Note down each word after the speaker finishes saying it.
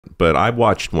But I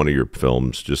watched one of your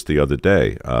films just the other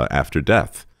day, After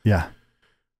Death. Yeah.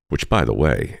 Which, by the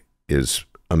way, is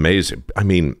amazing. I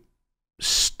mean,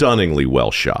 stunningly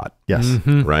well shot. Yes.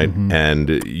 Right?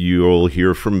 And you'll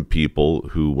hear from people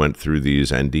who went through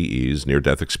these NDEs,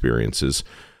 near-death experiences.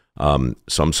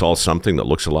 Some saw something that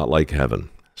looks a lot like heaven.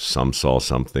 Some saw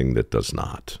something that does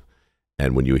not.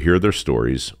 And when you hear their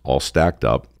stories all stacked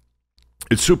up,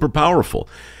 it's super powerful.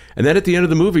 And then at the end of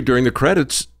the movie, during the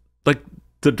credits, like,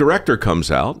 the director comes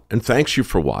out and thanks you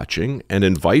for watching and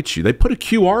invites you. They put a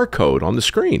QR code on the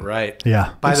screen. Right.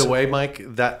 Yeah. By the way, Mike,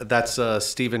 that's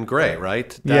Stephen Gray,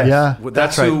 right? Yeah.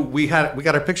 That's who we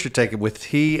got our picture taken with.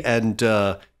 He and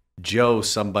Joe,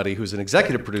 somebody who's an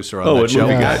executive producer on that show.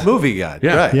 Movie Guide.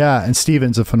 Yeah. Right. Yeah. And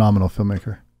Steven's a phenomenal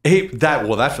filmmaker.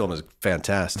 That film is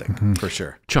fantastic for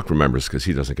sure. Chuck remembers because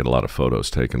he doesn't get a lot of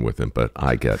photos taken with him, but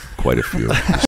I get quite a few.